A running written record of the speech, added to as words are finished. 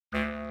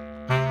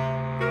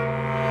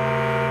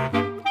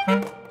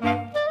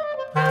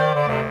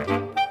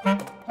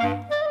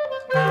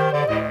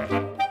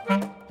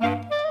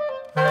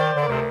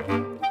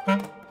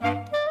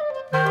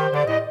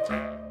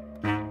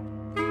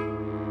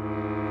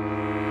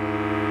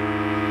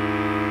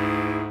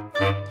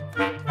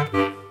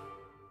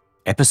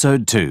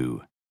Episode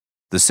 2.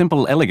 The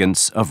simple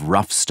elegance of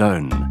rough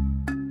stone.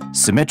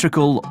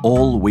 Symmetrical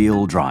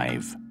all-wheel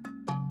drive.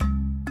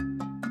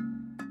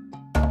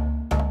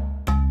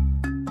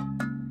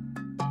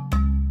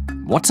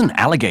 What's an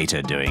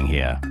alligator doing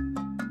here?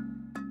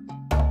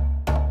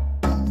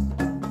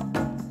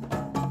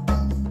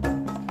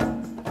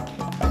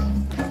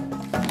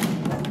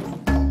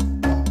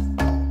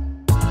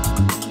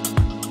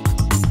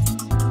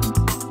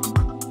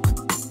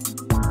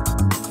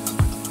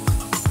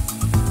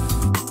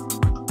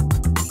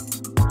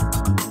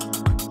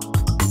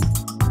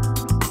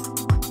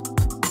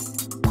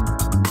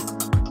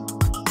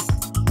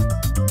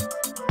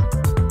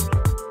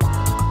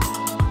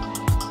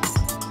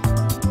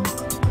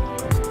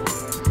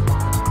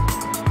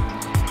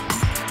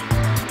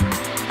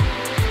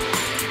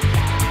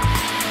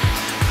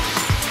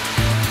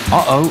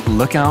 Uh-oh,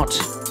 look out.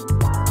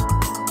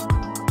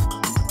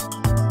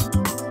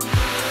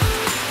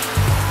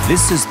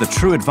 This is the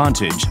true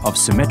advantage of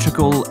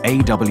symmetrical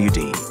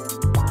AWD.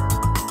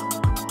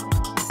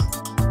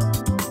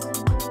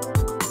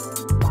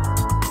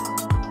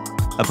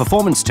 A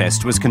performance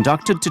test was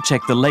conducted to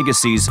check the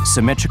Legacy's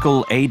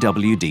symmetrical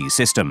AWD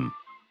system.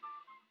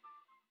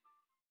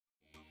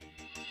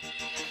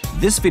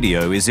 This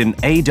video is in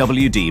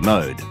AWD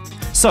mode.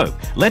 So,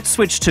 let's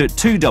switch to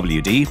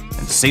 2WD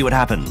and see what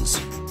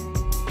happens.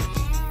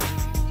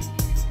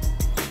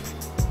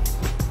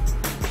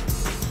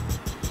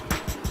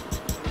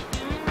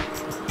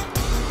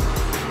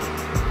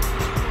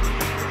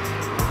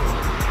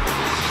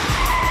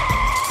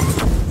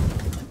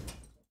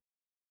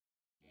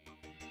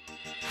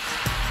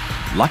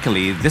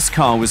 Luckily, this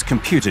car was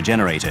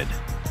computer-generated.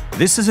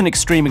 This is an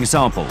extreme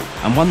example,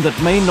 and one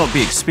that may not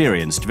be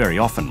experienced very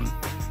often.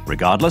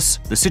 Regardless,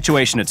 the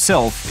situation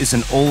itself is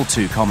an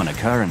all-too-common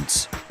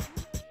occurrence.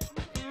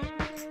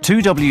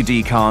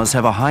 2WD cars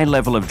have a high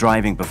level of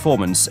driving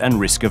performance and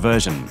risk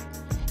aversion.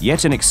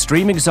 Yet in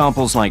extreme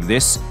examples like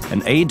this,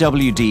 an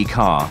AWD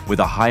car with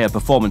a higher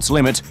performance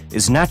limit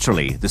is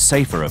naturally the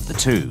safer of the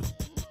two.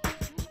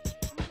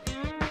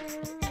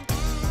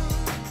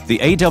 The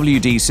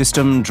AWD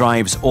system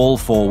drives all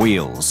four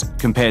wheels,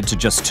 compared to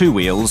just two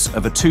wheels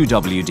of a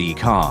 2WD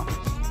car.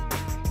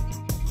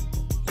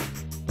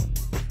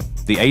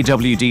 The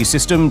AWD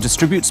system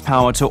distributes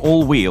power to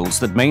all wheels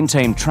that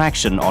maintain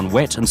traction on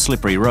wet and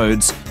slippery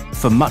roads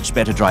for much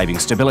better driving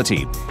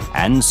stability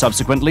and,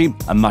 subsequently,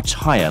 a much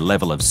higher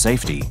level of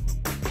safety.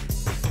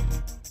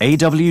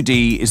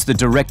 AWD is the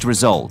direct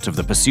result of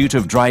the pursuit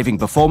of driving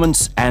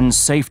performance and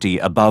safety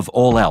above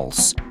all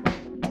else.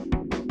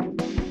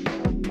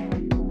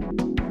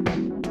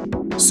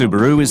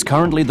 Subaru is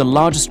currently the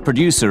largest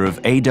producer of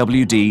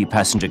AWD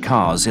passenger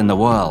cars in the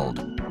world.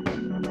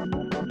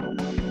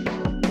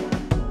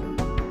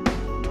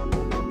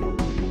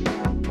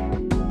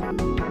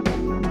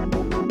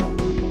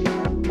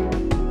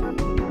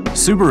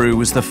 Subaru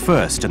was the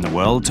first in the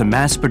world to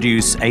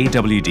mass-produce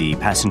AWD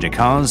passenger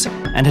cars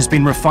and has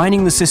been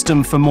refining the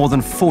system for more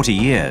than 40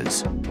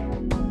 years.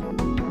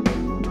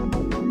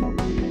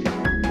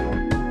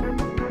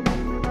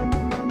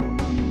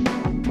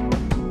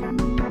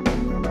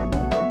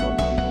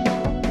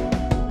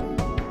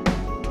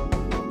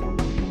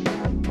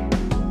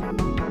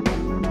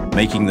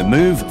 Making the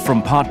move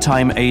from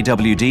part-time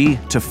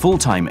AWD to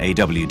full-time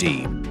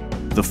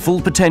AWD. The full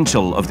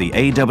potential of the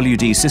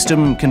AWD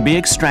system can be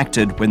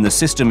extracted when the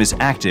system is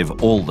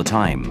active all the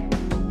time.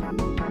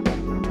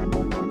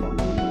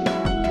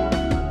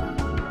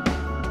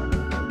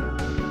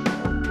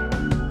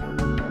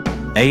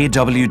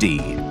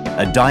 AWD,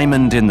 a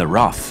diamond in the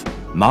rough,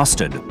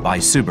 mastered by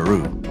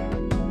Subaru.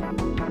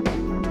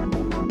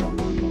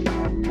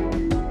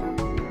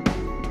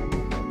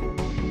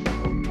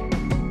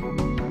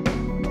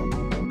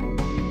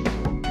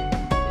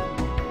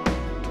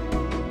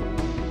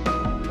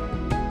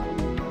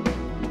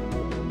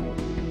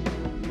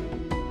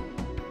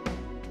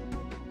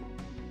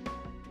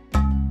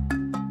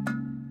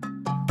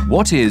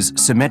 What is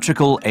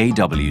symmetrical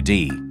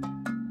AWD?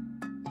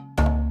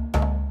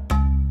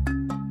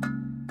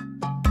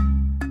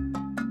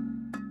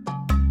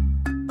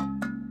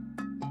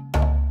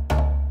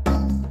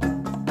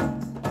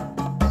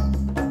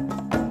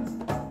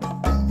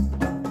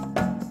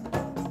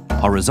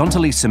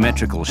 Horizontally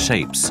symmetrical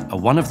shapes are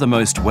one of the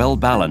most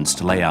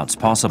well-balanced layouts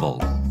possible.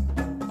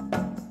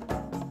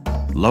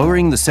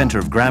 Lowering the center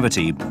of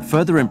gravity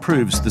further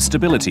improves the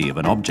stability of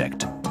an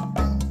object.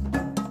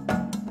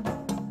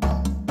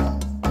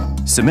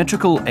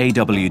 Symmetrical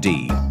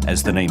AWD,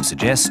 as the name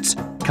suggests,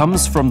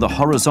 comes from the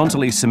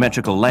horizontally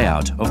symmetrical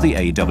layout of the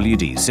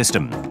AWD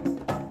system.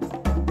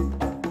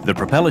 The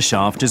propeller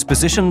shaft is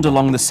positioned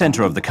along the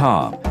center of the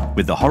car,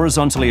 with the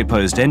horizontally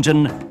opposed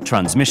engine,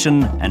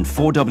 transmission and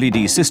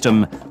 4WD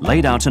system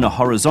laid out in a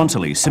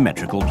horizontally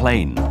symmetrical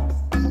plane.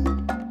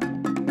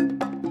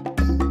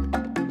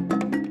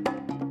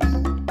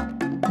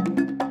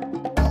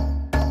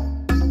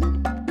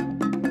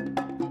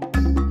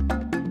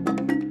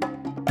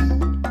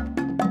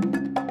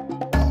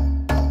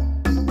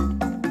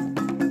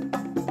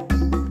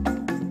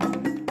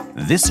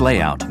 This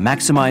layout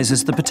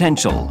maximizes the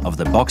potential of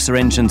the Boxer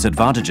engine's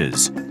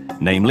advantages,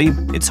 namely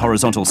its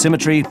horizontal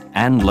symmetry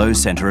and low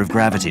center of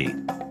gravity.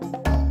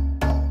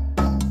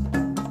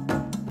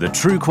 The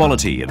true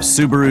quality of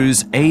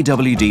Subaru's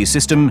AWD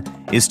system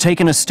is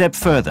taken a step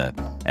further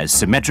as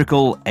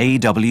Symmetrical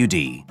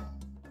AWD.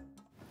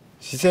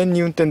 自然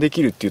に運転で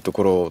きるっていうと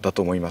ころだ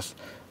と思います。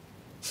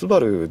スバ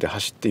ルで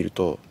走っている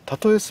と、た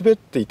とえ滑っ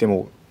ていて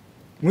も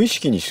無意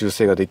識に修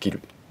正ができ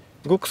る。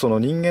すごくその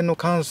人間の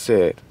感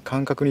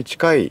覚に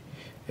近い、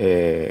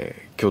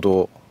挙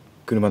動、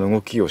車の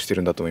動きをして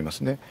るんだと思いま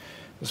すね。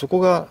そ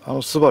こが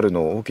スバル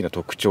の大きな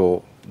特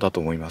徴だと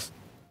思います。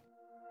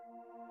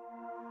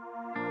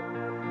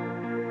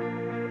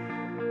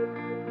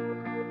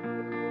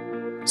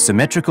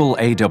Symmetrical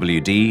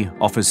AWD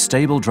offers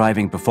stable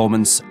driving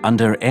performance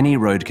under any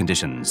road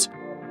conditions,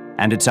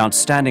 and its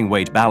outstanding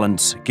weight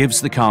balance gives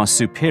the car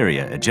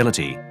superior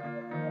agility.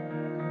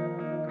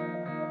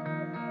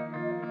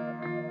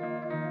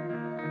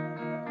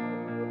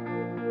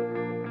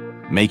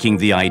 Making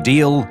the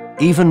ideal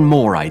even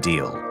more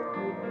ideal.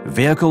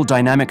 Vehicle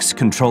Dynamics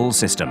Control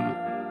System.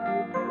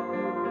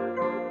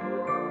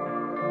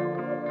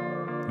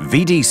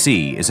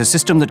 VDC is a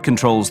system that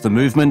controls the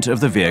movement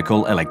of the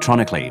vehicle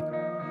electronically.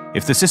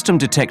 If the system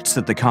detects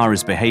that the car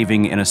is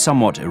behaving in a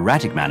somewhat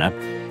erratic manner,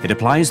 it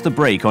applies the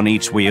brake on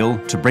each wheel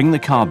to bring the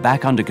car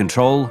back under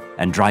control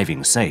and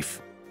driving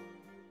safe.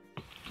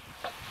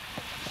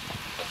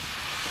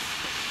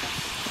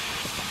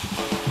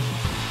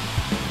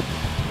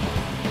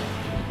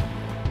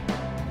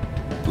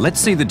 Let's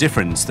see the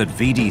difference that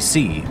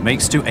VDC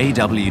makes to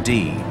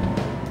AWD.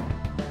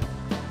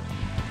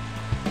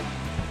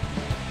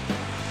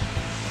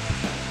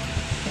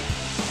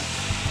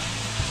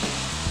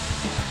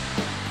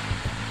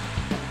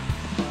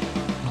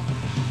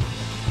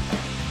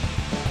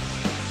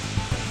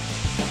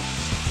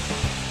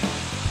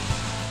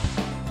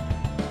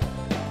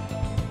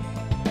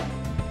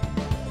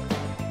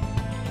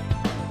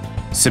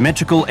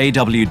 Symmetrical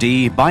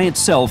AWD by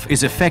itself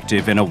is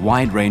effective in a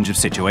wide range of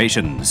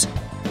situations.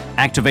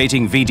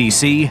 Activating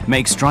VDC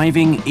makes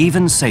driving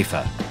even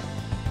safer.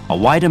 A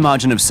wider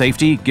margin of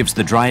safety gives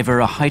the driver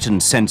a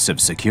heightened sense of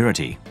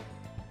security.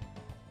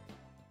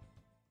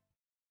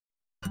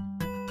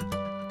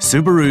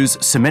 Subaru's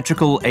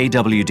Symmetrical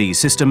AWD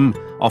system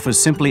offers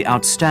simply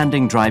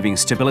outstanding driving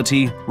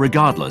stability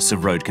regardless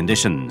of road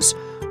conditions,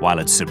 while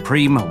its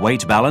supreme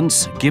weight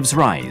balance gives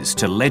rise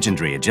to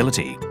legendary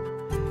agility.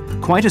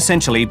 Quite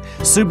essentially,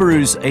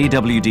 Subaru's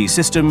AWD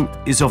system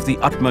is of the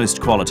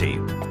utmost quality.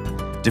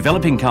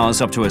 Developing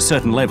cars up to a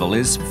certain level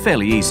is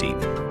fairly easy.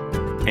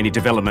 Any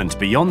development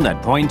beyond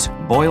that point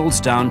boils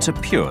down to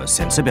pure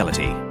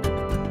sensibility.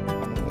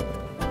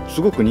 す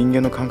ごく人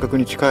間の感覚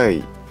に近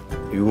い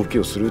動き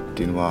をするっ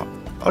ていうのは、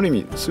ある意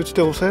味数値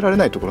で抑えられ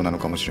ないところなの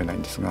かもしれない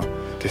んですが、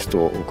テスト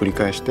を繰り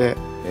返して、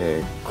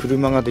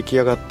車が出来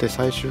上がって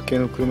最終形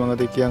の車が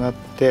出来上がっ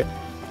て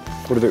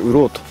これで売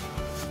ろうと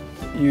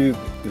いう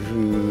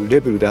レ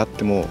ベルであっ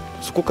ても、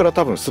そこから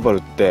多分スバル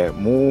って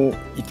もう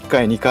1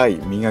回2回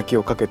磨き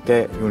をかけ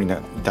て世に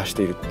出し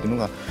ているっていうの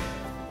が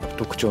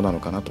特徴なの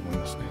かなと思い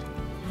ますね。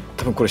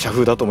多分これ社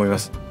風だと思いま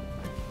す。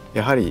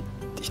やはり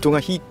人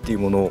が非っていう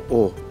もの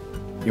を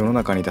世の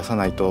中に出さ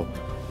ないと、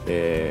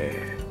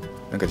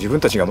なんか自分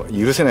たちが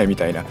許せないみ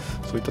たいな、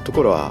そういったと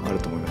ころはある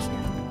と思いますね。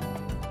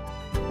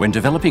When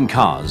developing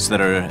cars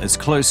that are as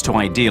close to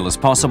ideal as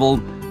possible,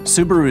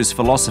 Subaru's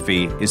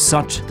philosophy is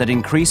such that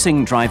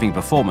increasing driving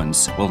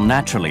performance will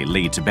naturally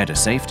lead to better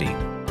safety.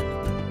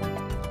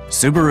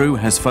 Subaru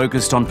has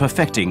focused on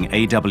perfecting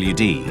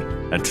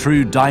AWD, a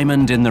true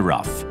diamond in the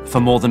rough, for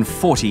more than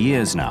 40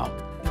 years now.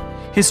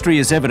 History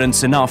is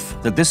evidence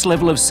enough that this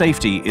level of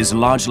safety is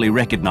largely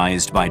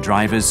recognized by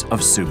drivers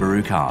of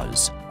Subaru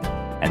cars.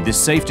 And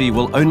this safety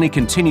will only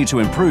continue to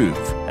improve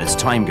as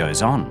time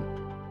goes on.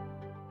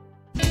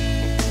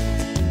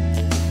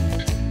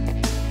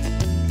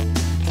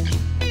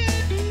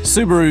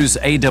 Subaru's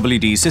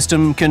AWD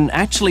system can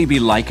actually be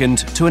likened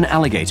to an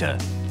alligator.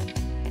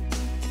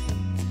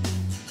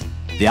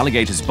 The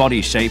alligator's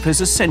body shape has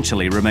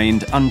essentially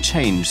remained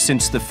unchanged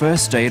since the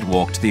first day it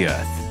walked the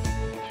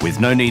earth. With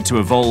no need to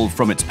evolve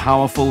from its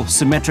powerful,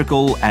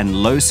 symmetrical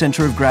and low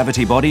center of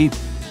gravity body,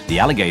 the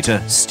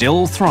alligator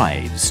still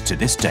thrives to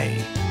this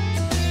day.